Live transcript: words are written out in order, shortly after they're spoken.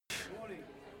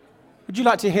Would you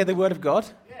like to hear the word of God?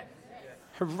 Yes.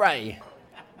 Hooray.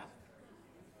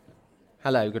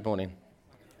 Hello, good morning.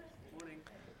 Morning.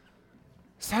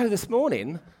 So this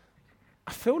morning,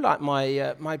 I feel like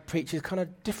my preach is kind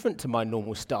of different to my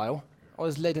normal style. I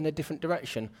was led in a different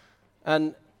direction.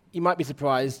 And you might be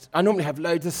surprised, I normally have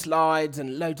loads of slides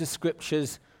and loads of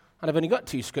scriptures, and I've only got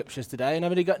 2 scriptures today, and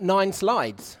I've only got 9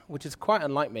 slides, which is quite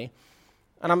unlike me.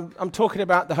 And I'm talking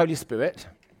about the Holy Spirit.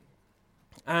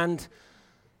 And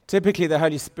typically the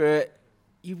Holy Spirit,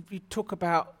 you talk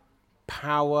about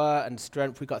power and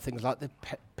strength. We've got things like the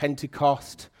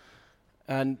Pentecost,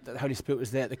 and the Holy Spirit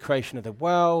was there at the creation of the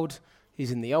world. He's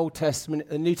in the Old Testament,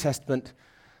 the New Testament.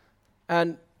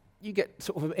 And you get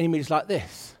sort of images like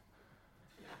this.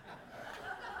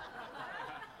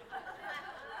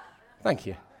 Thank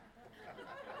you.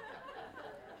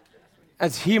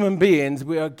 As human beings,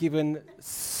 we are given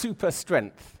super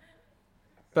strength.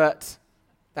 But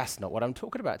that's not what I'm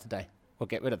talking about today. We'll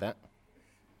get rid of that.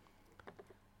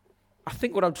 I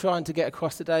think what I'm trying to get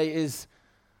across today is,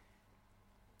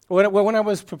 when I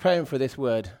was preparing for this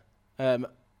word, I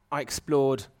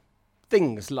explored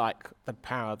things like the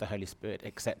power of the Holy Spirit,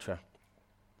 etc.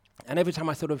 And every time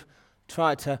I sort of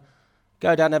tried to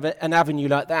go down an avenue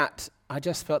like that, I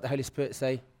just felt the Holy Spirit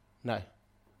say, no,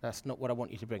 that's not what I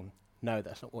want you to bring. No,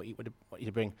 that's not what you want you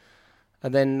to bring.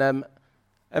 And then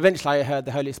eventually I heard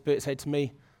the Holy Spirit say to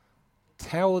me,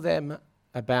 tell them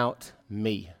about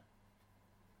me.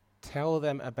 Tell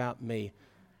them about me.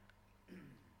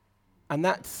 And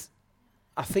that's,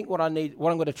 I think what I'm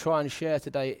going to try and share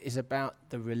today is about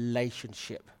the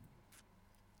relationship.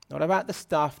 Not about the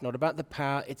stuff, not about the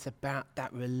power, it's about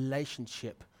that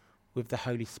relationship with the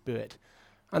Holy Spirit.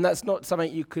 And that's not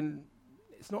something you can,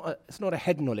 it's not a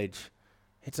head knowledge,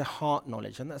 it's a heart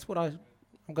knowledge. And that's what I'm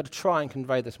going to try and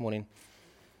convey this morning.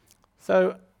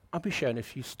 So I'll be sharing a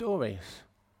few stories.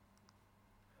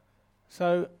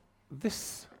 So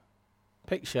this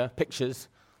pictures,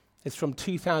 is from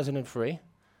 2003.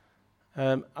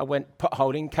 I went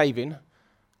potholing, caving,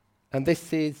 and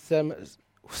this is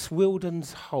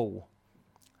Swildon's Hole.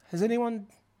 Has anyone?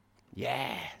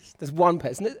 Yes, there's one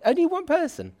person. Only one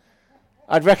person.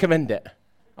 I'd recommend it.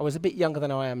 I was a bit younger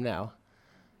than I am now.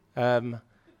 And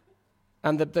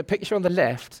the picture on the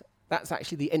left, that's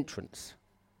actually the entrance,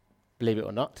 believe it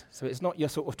or not. So it's not your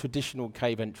sort of traditional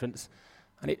cave entrance,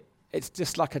 and it's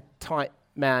just like a tight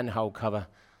manhole cover.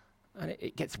 And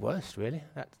it gets worse, really.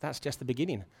 That's just the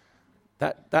beginning.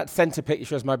 That centre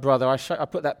picture is my brother. I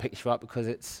put that picture up because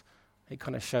it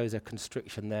kind of shows a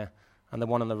constriction there. And the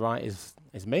one on the right is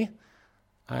me.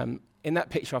 In that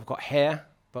picture, I've got hair,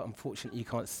 but unfortunately, you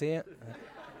can't see it.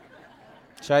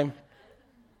 Shame.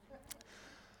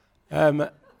 And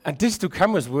digital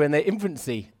cameras were in their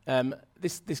infancy.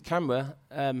 This camera,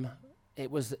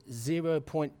 it was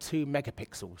 0.2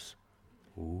 megapixels.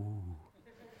 Ooh.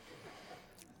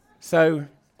 So,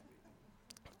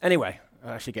 anyway,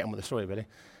 I should get on with the story, really.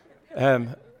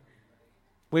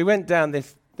 We went down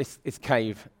this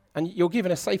cave, and you're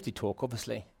given a safety talk,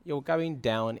 obviously. You're going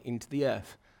down into the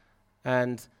earth.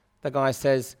 And the guy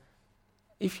says,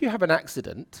 if you have an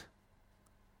accident,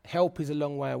 help is a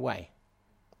long way away.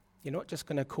 You're not just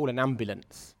going to call an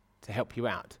ambulance to help you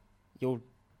out. You're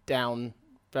down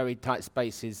very tight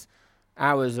spaces,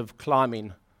 hours of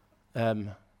climbing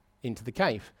into the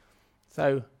cave.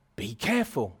 So be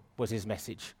careful was his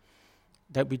message.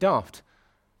 Don't be daft.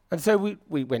 And so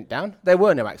we went down. There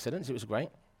were no accidents. It was great.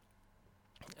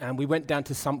 And we went down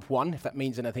to sump 1, if that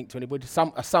means anything to anybody.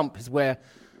 A sump is where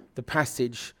the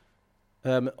passage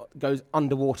goes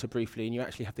underwater briefly, and you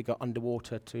actually have to go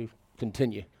underwater to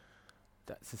continue.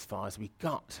 That's as far as we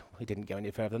got. We didn't go any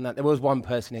further than that. There was one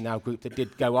person in our group that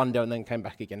did go under and then came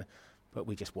back again, but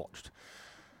we just watched.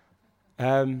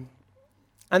 And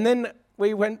then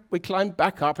we climbed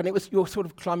back up, and you're sort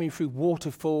of climbing through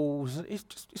waterfalls. It's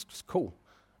just cool,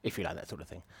 if you like that sort of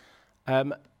thing.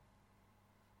 And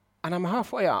I'm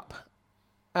halfway up,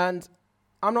 and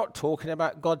I'm not talking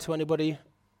about God to anybody.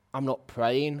 I'm not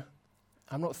praying.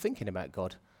 I'm not thinking about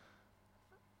God.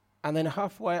 And then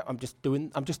halfway up, I'm just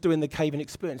doing the caving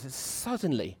experience. And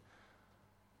suddenly,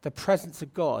 the presence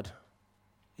of God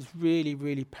is really,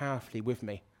 really powerfully with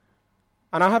me.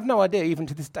 And I have no idea, even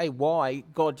to this day, why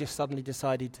God just suddenly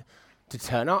decided to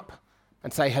turn up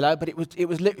and say hello. But it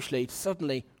was literally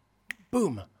suddenly,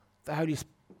 boom, the Holy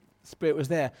Spirit was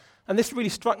there. And this really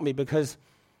struck me because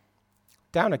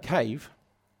down a cave,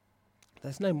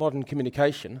 there's no modern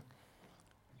communication.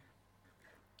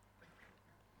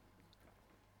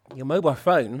 Your mobile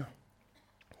phone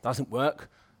doesn't work.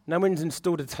 No one's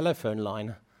installed a telephone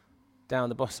line down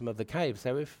the bottom of the cave.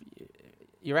 So if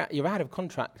you're out of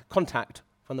contact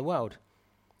from the world.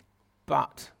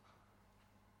 But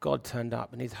God turned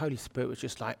up and his Holy Spirit was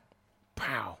just like,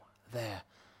 pow, there.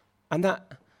 And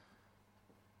that,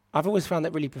 I've always found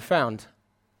that really profound,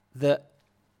 that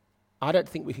I don't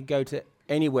think we can go to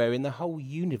anywhere in the whole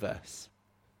universe.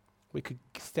 We could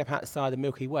step outside the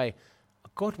Milky Way.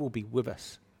 God will be with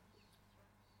us.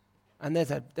 And there's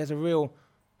a real,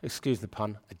 excuse the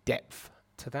pun, a depth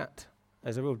to that.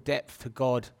 There's a real depth to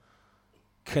God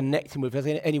connecting with us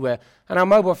anywhere. And our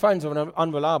mobile phones are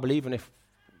unreliable even if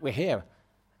we're here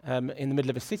in the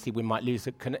middle of a city. We might lose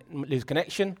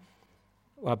connection,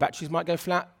 or our batteries might go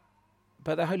flat.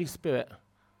 But the Holy Spirit,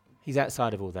 he's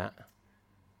outside of all that.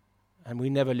 And we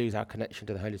never lose our connection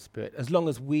to the Holy Spirit as long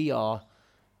as we are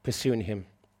pursuing him.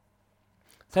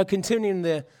 So continuing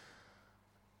the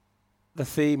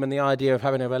theme and the idea of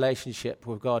having a relationship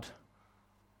with God.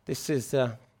 This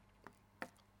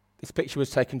picture was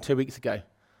taken 2 weeks ago.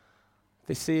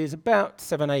 This is about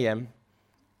 7 a.m.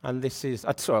 And this is,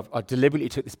 I deliberately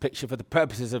took this picture for the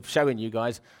purposes of showing you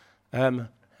guys.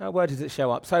 Where does it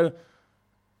show up? So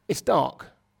it's dark.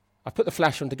 I put the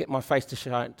flash on to get my face to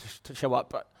show up,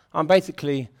 but I'm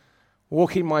basically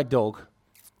walking my dog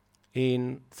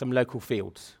in some local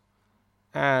fields.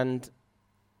 And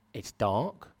it's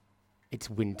dark, it's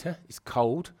winter, it's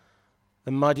cold,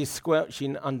 the mud is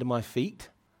squelching under my feet.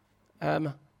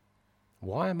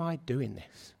 Why am I doing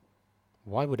this?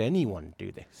 Why would anyone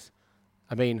do this?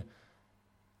 I mean,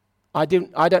 I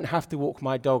don't have to walk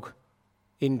my dog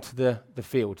into the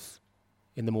fields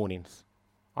in the mornings.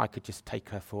 I could just take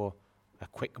her for a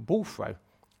quick ball throw,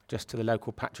 just to the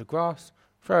local patch of grass,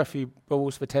 throw a few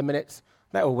balls for 10 minutes.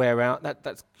 That will wear out.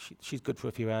 She's good for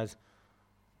a few hours.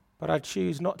 But I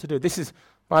choose not to do it. This is,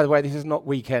 by the way, this is not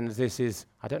weekends.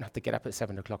 I don't have to get up at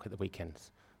 7 o'clock at the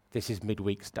weekends. This is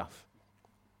midweek stuff.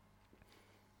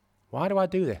 Why do I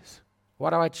do this? Why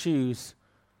do I choose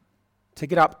to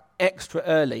get up extra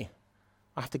early?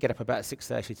 I have to get up about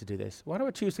 6:30 to do this. Why do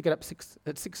I choose to get up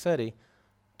at 6:30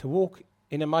 to walk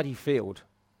in a muddy field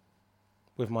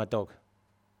with my dog?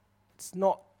 It's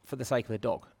not for the sake of the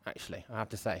dog, actually, I have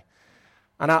to say.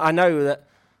 And I know that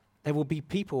there will be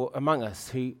people among us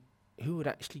who would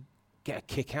actually get a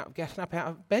kick out of getting up out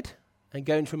of bed and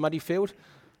going to a muddy field.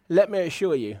 Let me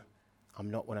assure you, I'm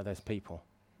not one of those people.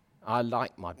 I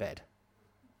like my bed.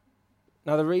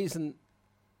 Now, the reason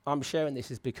I'm sharing this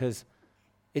is because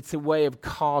it's a way of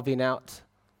carving out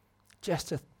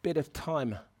just a bit of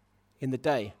time in the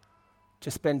day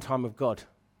to spend time with God.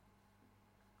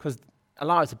 Because our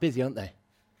lives are busy, aren't they?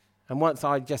 And once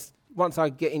I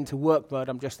get into work mode,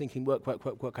 I'm just thinking work,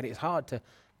 and it's hard to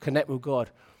connect with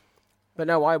God. But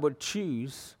no, I would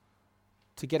choose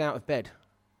to get out of bed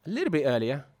a little bit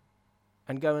earlier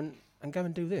and go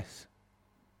and do this.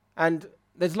 And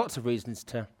there's lots of reasons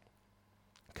to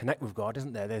connect with God,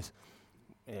 isn't there?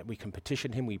 We can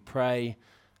petition him, we pray,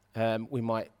 we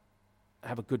might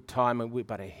have a good time, and we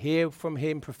better hear from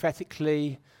him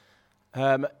prophetically.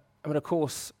 And of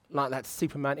course, like that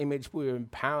Superman image, we're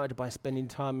empowered by spending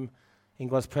time in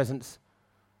God's presence.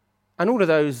 And all of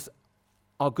those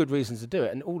are good reasons to do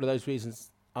it, and all of those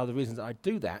reasons are the reasons I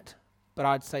do that. But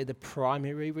I'd say the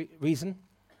primary reason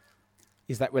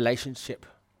is that relationship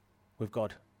with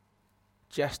God.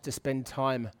 Just to spend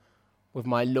time with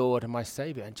my Lord and my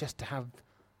Savior, and just to have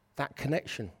that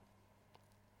connection.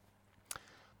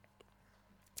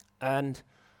 And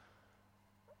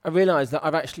I realized that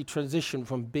I've actually transitioned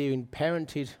from being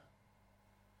parented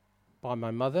by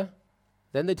my mother,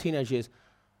 then the teenage years,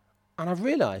 and I've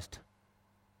realized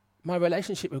my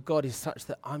relationship with God is such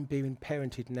that I'm being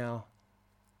parented now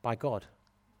by God.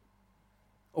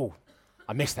 Oh,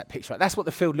 I missed that picture. That's what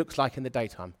the field looks like in the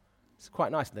daytime. It's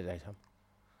quite nice in the daytime.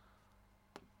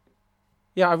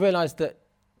 Yeah, I realized that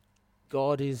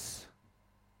God is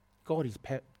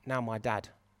now my dad.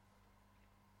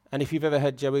 And if you've ever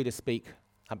heard Joida speak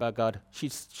about God,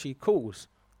 she calls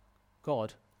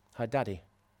God her daddy.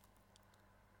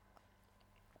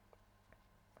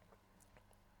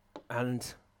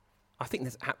 And I think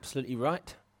that's absolutely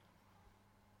right.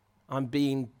 I'm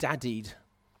being daddied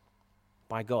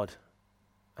by God.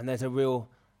 And there's a real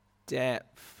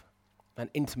depth and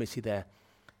intimacy there.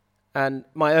 And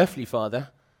my earthly father,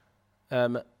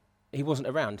 he wasn't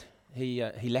around. He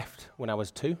left when I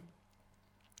was 2.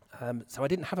 So I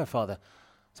didn't have a father.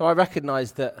 So I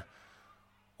recognized that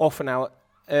often our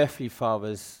earthly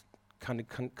fathers kind of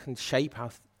can shape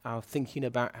our thinking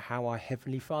about how our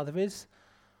heavenly Father is.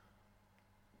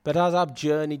 But as I've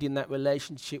journeyed in that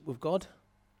relationship with God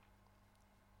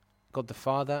the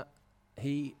Father,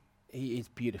 he is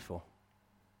beautiful.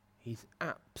 He's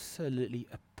absolutely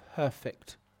a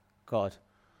perfect God.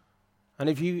 And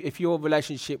if your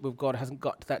relationship with God hasn't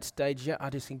got to that stage yet,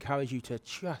 I just encourage you to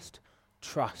just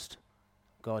trust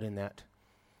God in that.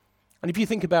 And if you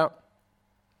think about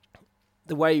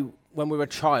the way when we're a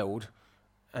child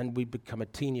and we become a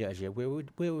teenager,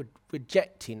 we're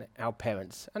rejecting our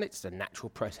parents, and it's a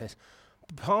natural process.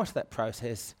 But part of that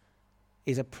process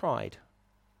is a pride.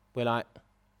 We're like,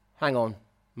 hang on,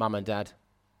 mum and dad,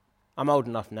 I'm old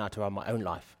enough now to run my own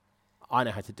life. I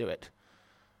know how to do it.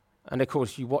 And of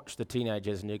course, you watch the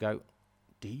teenagers and you go,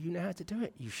 do you know how to do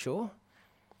it? You sure?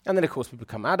 And then of course we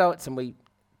become adults and we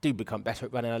do become better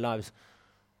at running our lives.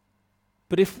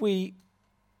 But if we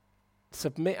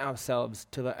submit ourselves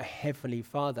to a heavenly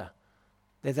Father,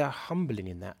 there's a humbling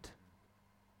in that.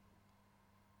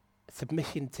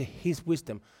 Submission to his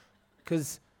wisdom,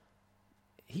 because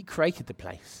he created the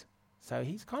place. So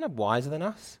he's kind of wiser than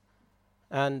us.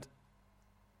 And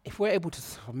if we're able to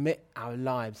submit our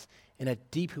lives in a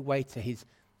deeper way to his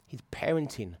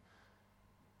parenting,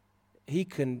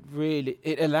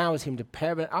 it allows him to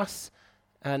parent us,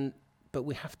 but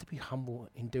we have to be humble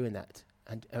in doing that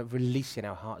and releasing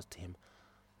our hearts to him.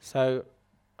 So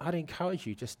I'd encourage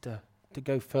you just to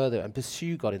go further and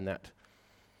pursue God in that.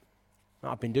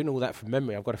 I've been doing all that from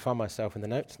memory. I've got to find myself in the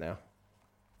notes now.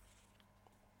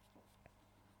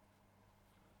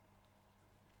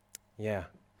 Yeah.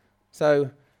 So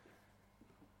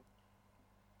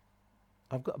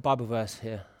I've got a Bible verse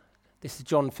here. This is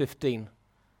John 15.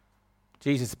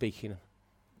 Jesus speaking.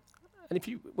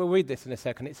 And we'll read this in a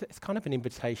second. It's kind of an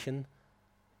invitation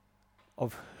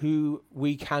of who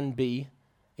we can be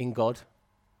in God.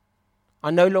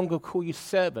 I no longer call you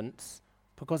servants,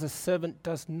 because a servant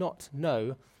does not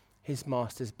know his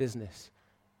master's business.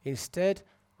 Instead,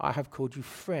 I have called you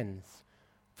friends.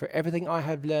 For everything I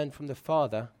have learned from the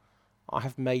Father, I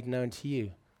have made known to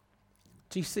you.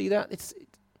 Do you see that?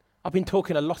 I've been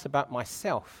talking a lot about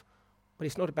myself, but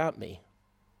it's not about me.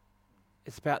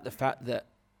 It's about the fact that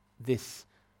this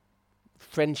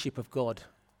friendship of God,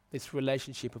 this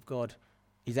relationship of God,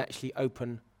 is actually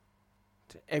open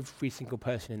to every single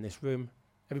person in this room,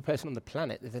 every person on the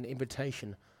planet. There's an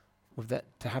invitation with that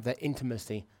to have that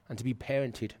intimacy and to be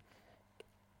parented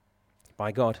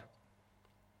by God.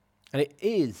 And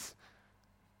it's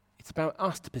about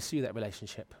us to pursue that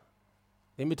relationship.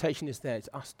 The invitation is there. It's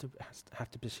us to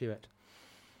have to pursue it.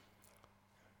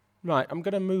 Right, I'm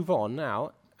going to move on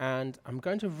now, and I'm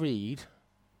going to read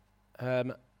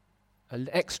an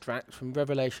extract from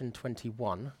Revelation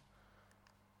 21,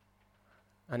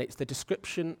 and it's the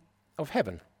description of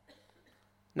heaven.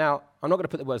 Now, I'm not going to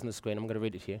put the words on the screen. I'm going to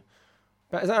read it to you.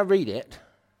 But as I read it,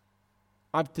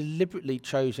 I've deliberately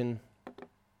chosen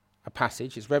a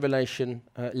passage. It's Revelation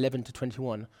 11 to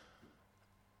 21.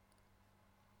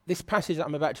 This passage that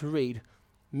I'm about to read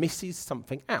misses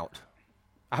something out.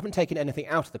 I haven't taken anything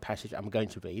out of the passage I'm going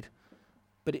to read,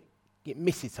 but it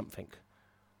misses something.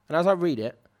 And as I read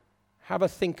it, have a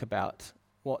think about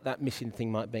what that missing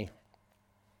thing might be.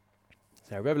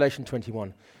 So, Revelation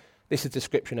 21. This is a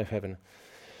description of heaven.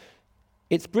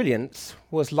 Its brilliance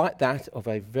was like that of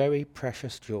a very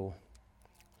precious jewel,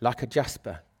 like a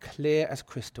jasper, clear as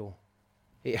crystal.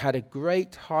 It had a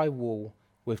great high wall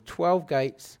with 12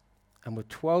 gates, and with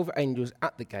 12 angels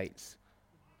at the gates.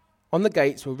 On the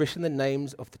gates were written the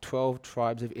names of the 12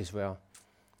 tribes of Israel.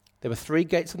 There were 3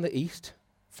 gates on the east,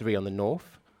 3 on the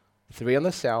north, 3 on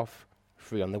the south,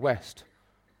 3 on the west.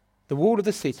 The wall of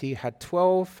the city had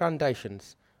 12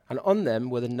 foundations, and on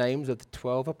them were the names of the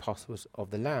 12 apostles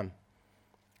of the Lamb.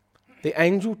 The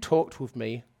angel talked with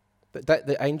me,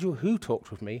 the angel who talked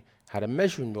with me had a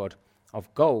measuring rod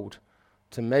of gold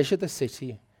to measure the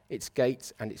city, its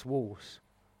gates, and its walls.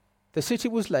 The city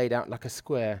was laid out like a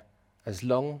square, as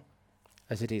long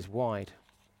as it is wide.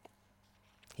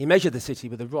 He measured the city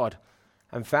with a rod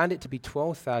and found it to be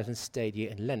 12,000 stadia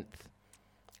in length,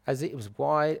 as it was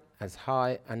wide, as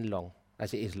high and long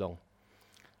as it is long.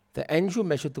 The angel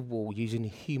measured the wall using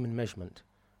human measurement,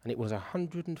 and it was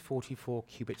 144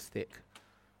 cubits thick.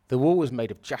 The wall was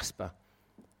made of jasper,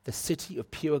 the city of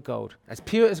pure gold, as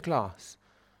pure as glass.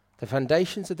 The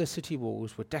foundations of the city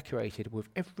walls were decorated with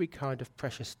every kind of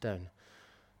precious stone.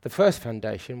 The first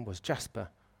foundation was jasper,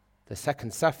 the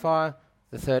second sapphire,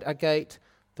 the third agate,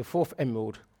 the fourth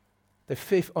emerald, the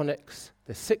fifth onyx,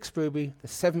 the sixth ruby, the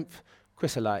seventh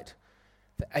chrysolite,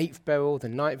 the eighth beryl, the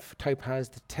ninth topaz,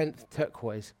 the 10th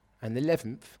turquoise, and the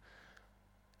 11th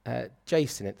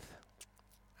jacinth,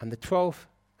 and the 12th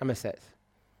amethyst.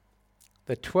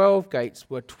 The 12 gates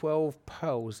were 12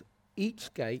 pearls,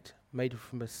 each gate made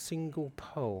from a single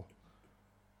pearl.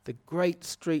 The great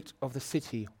street of the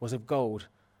city was of gold,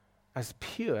 as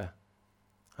pure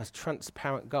as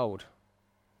transparent gold.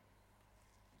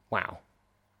 Wow.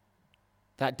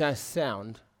 That does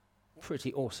sound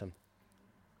pretty awesome.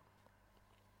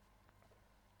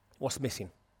 What's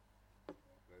missing?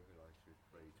 Revelation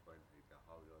 3:20,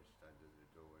 behold, I stand at the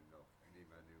door and knock. Any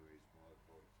man who hears my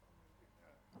voice, something like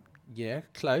that. Yeah,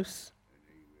 close. And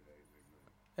he will enter me.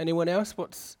 Anyone else?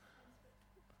 What's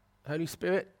Holy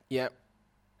Spirit? Yeah.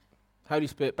 Holy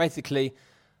Spirit. Basically,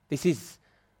 this is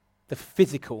the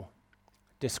physical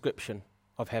description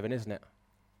of heaven, isn't it?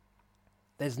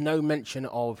 There's no mention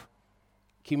of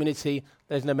community.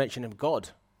 There's no mention of God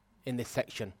in this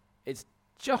section. It's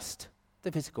just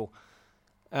the physical.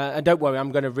 And don't worry,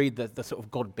 I'm going to read the sort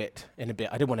of God bit in a bit.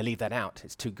 I didn't want to leave that out.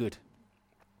 It's too good.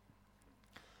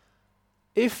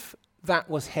 If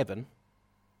that was heaven,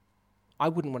 I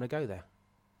wouldn't want to go there.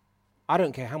 I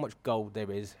don't care how much gold there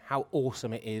is, how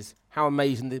awesome it is, how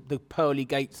amazing the pearly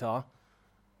gates are.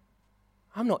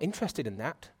 I'm not interested in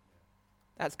that.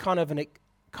 That's kind of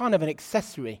an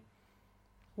accessory.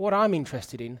 What I'm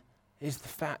interested in is the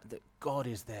fact that God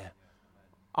is there.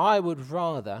 I would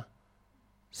rather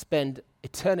spend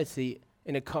eternity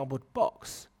in a cardboard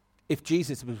box if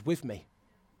Jesus was with me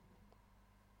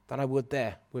than I would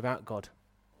there without God.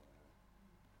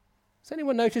 Has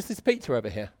anyone noticed this pizza over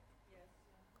here?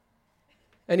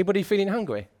 Anybody feeling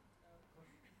hungry?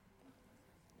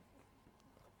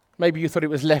 Maybe you thought it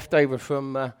was left over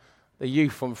from the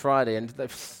youth on Friday and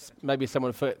maybe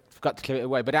someone forgot to clear it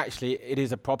away, but actually it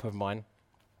is a prop of mine.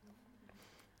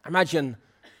 Imagine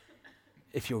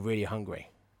if you're really hungry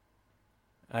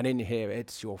and in here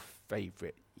it's your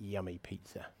favourite yummy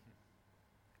pizza.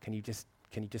 Can you just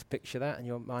picture that in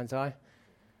your mind's eye?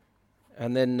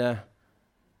 And then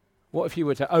what if you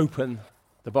were to open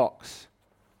the box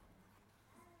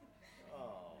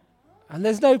and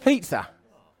there's no pizza?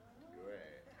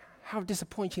 How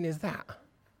disappointing is that?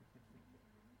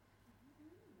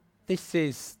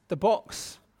 The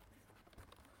box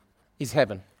is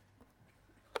heaven.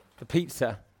 The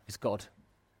pizza is God.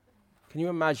 Can you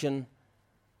imagine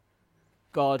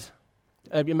God?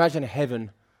 Imagine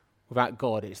heaven without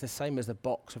God. It's the same as the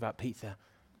box without pizza.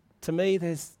 To me,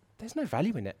 there's no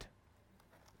value in it.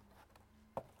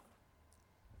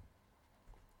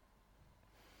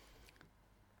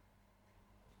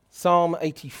 Psalm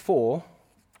 84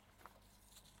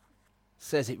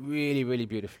 says it really, really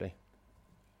beautifully.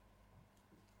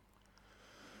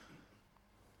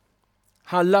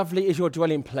 How lovely is your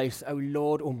dwelling place, O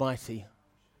Lord Almighty.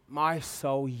 My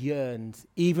soul yearns,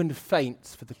 even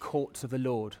faints, for the courts of the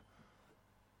Lord.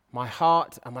 My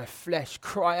heart and my flesh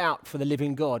cry out for the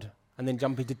living God. And then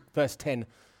jump into verse 10.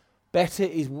 Better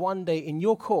is one day in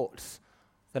your courts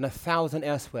than 1,000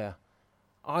 elsewhere.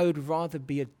 I would rather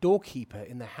be a doorkeeper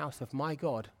in the house of my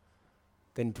God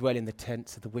than dwell in the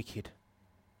tents of the wicked.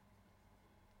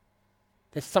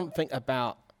 There's something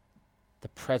about the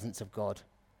presence of God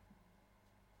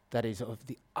that is of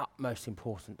the utmost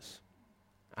importance,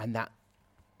 and that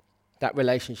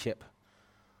relationship.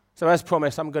 So as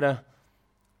promised, I'm going to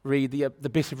read the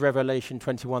bit of Revelation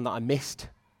 21 that I missed.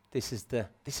 This is the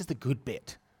good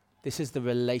bit. This is the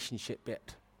relationship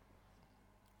bit.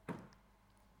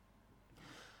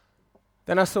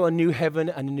 Then I saw a new heaven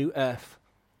and a new earth,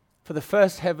 for the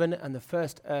first heaven and the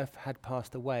first earth had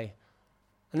passed away,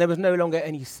 and there was no longer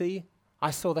any sea.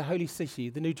 I saw the holy city,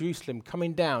 the New Jerusalem,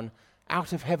 coming down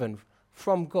out of heaven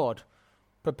from God,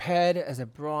 prepared as a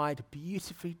bride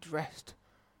beautifully dressed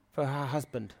for her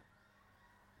husband.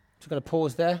 Just going to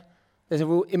pause there. There's a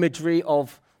real imagery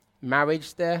of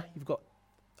marriage there. You've got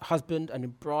husband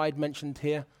and bride mentioned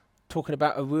here, talking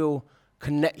about a real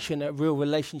connection, a real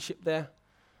relationship there.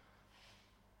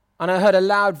 And I heard a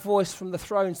loud voice from the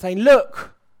throne saying,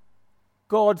 "Look,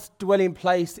 God's dwelling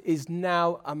place is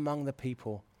now among the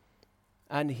people,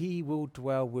 and he will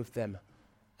dwell with them.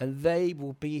 And they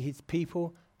will be his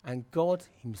people, and God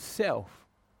himself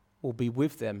will be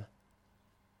with them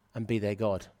and be their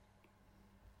God."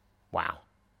 Wow.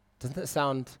 Doesn't that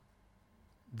sound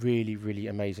really, really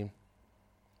amazing?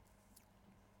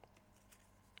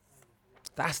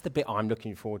 That's the bit I'm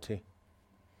looking forward to.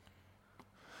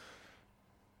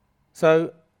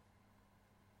 So,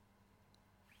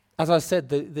 as I said,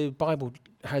 the Bible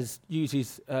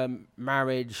uses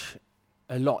marriage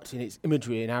a lot in its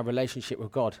imagery in our relationship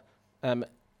with God. And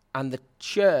the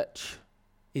church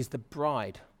is the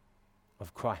bride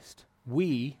of Christ.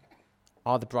 We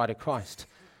are the bride of Christ.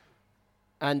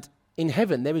 And in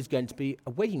heaven, there is going to be a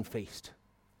wedding feast,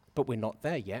 but we're not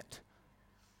there yet.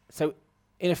 So,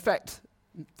 in effect,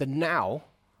 the now,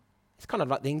 it's kind of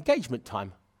like the engagement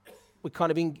time.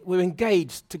 We're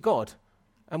engaged to God.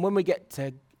 And when we get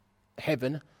to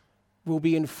heaven, we'll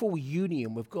be in full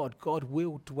union with God. God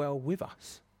will dwell with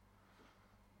us.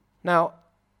 Now,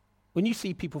 when you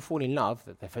see people fall in love,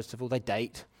 first of all, they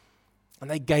date, and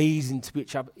they gaze into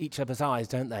each other's eyes,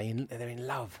 don't they? And they're in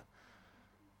love.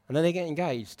 And then they get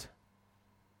engaged.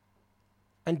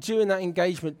 And during that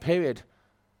engagement period,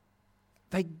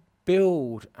 they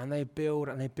build and they build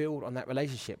and they build on that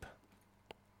relationship.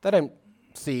 They don't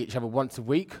see each other once a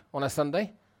week on a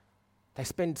Sunday. They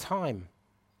spend time,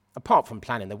 apart from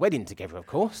planning the wedding together, of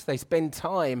course, they spend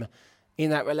time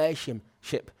in that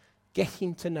relationship,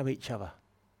 getting to know each other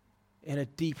in a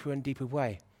deeper and deeper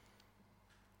way.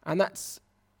 And that's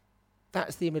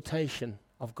the invitation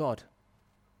of God.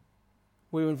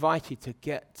 We're invited to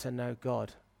get to know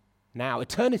God now.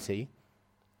 Eternity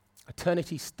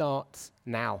starts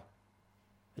now.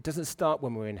 It doesn't start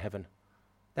when we're in heaven.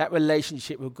 That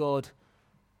relationship with God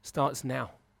starts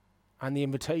now. And the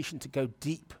invitation to go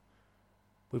deep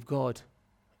with God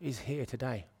is here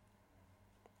today.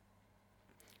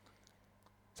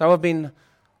 So I've been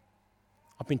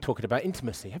talking about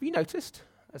intimacy. Have you noticed?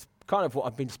 That's kind of what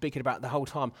I've been speaking about the whole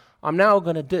time. I'm now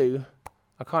going to do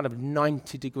a kind of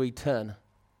 90-degree turn.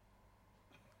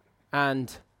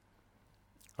 And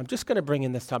I'm just going to bring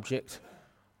in the subject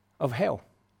of hell.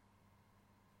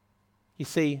 You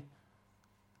see,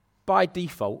 by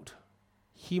default,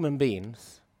 human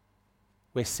beings,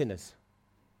 we're sinners.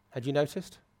 Had you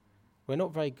noticed? We're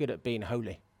not very good at being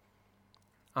holy.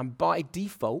 And by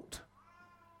default,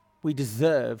 we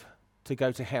deserve to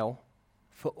go to hell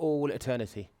for all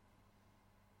eternity.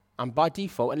 And by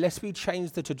default, unless we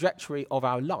change the trajectory of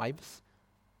our lives,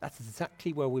 that's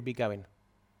exactly where we'll be going.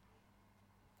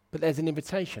 But there's an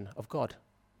invitation of God,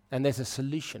 and there's a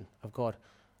solution of God.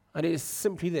 And it is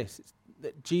simply this, it's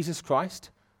that Jesus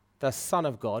Christ, the Son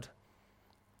of God,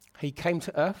 he came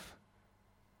to earth,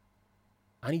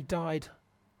 and he died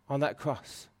on that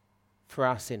cross for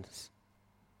our sins.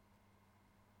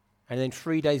 And then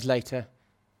 3 days later,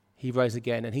 he rose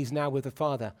again, and he's now with the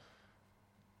Father.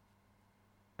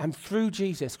 And through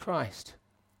Jesus Christ,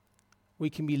 we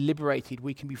can be liberated,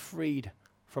 we can be freed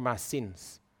from our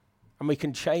sins. And we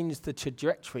can change the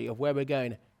trajectory of where we're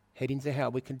going, heading to hell.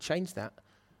 We can change that,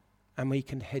 and we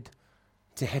can head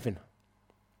to heaven.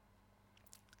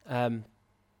 But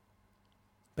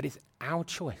it's our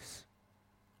choice.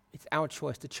 It's our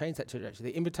choice to change that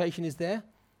trajectory. The invitation is there.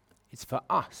 It's for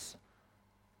us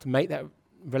to make that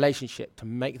relationship, to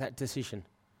make that decision,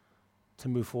 to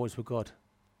move forwards with God.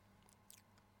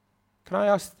 Can I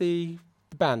ask the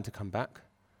band to come back?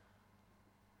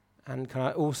 And can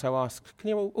I also ask, can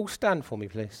you all stand for me,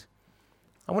 please?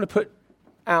 I want to put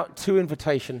out 2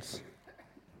 invitations.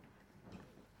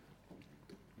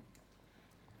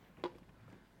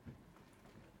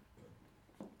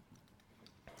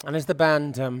 And as the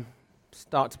band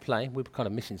start to play, we're kind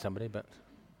of missing somebody, but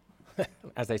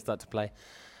as they start to play,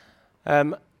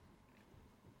 I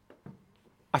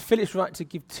feel it's right to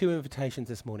give 2 invitations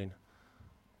this morning.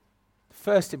 The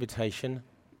first invitation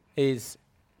is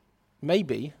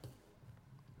maybe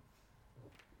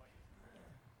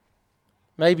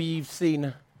you've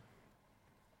seen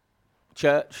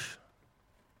church,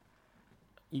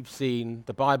 you've seen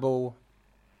the Bible,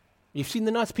 you've seen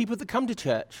the nice people that come to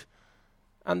church,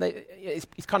 and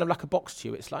it's kind of like a box to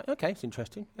you. It's like, okay, it's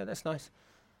interesting. Yeah, that's nice.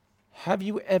 Have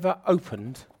you ever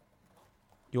opened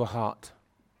your heart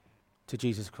to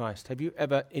Jesus Christ? Have you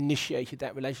ever initiated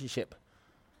that relationship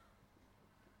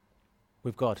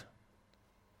with God?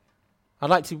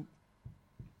 I'd like to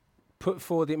put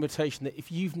forward the invitation that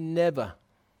if you've never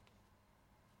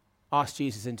asked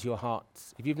Jesus into your heart,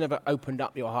 if you've never opened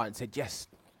up your heart and said, yes,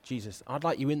 Jesus, I'd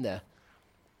like you in there,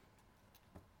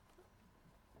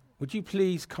 would you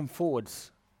please come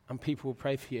forwards and people will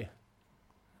pray for you?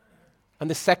 And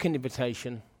the second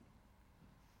invitation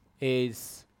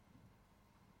is,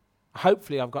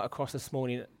 hopefully I've got across this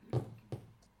morning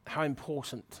how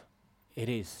important it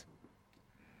is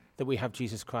that we have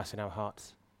Jesus Christ in our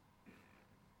hearts.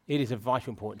 It is of vital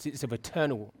importance. It's of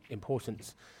eternal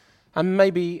importance. And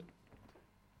maybe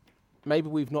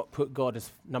we've not put God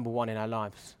as number one in our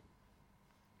lives.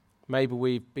 Maybe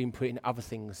we've been putting other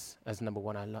things as number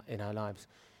one in our lives.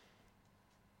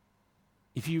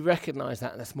 If you recognize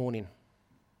that this morning,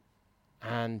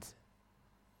 and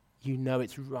you know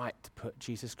it's right to put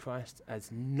Jesus Christ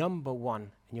as number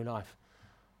one in your life,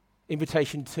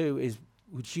 invitation 2 is,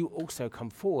 would you also come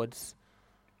forwards?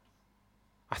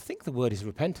 I think the word is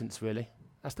repentance, really.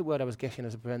 That's the word I was getting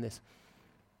as I began this.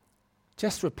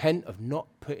 Just repent of not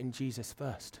putting Jesus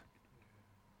first.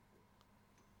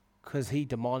 Because he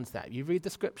demands that. You read the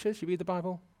scriptures, you read the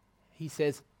Bible, he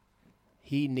says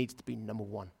he needs to be number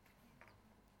one.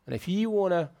 And if you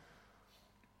want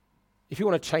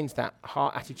to change that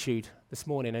heart attitude this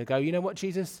morning and go, you know what,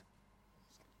 Jesus?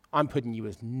 I'm putting you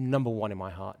as number one in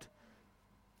my heart,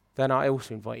 then I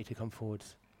also invite you to come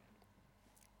forwards.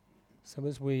 So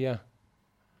as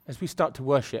we start to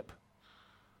worship,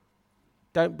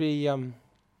 don't be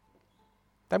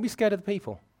scared of the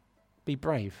people. Be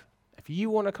brave. If you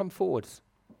want to come forwards,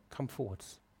 come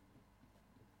forwards.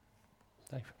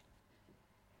 Dave.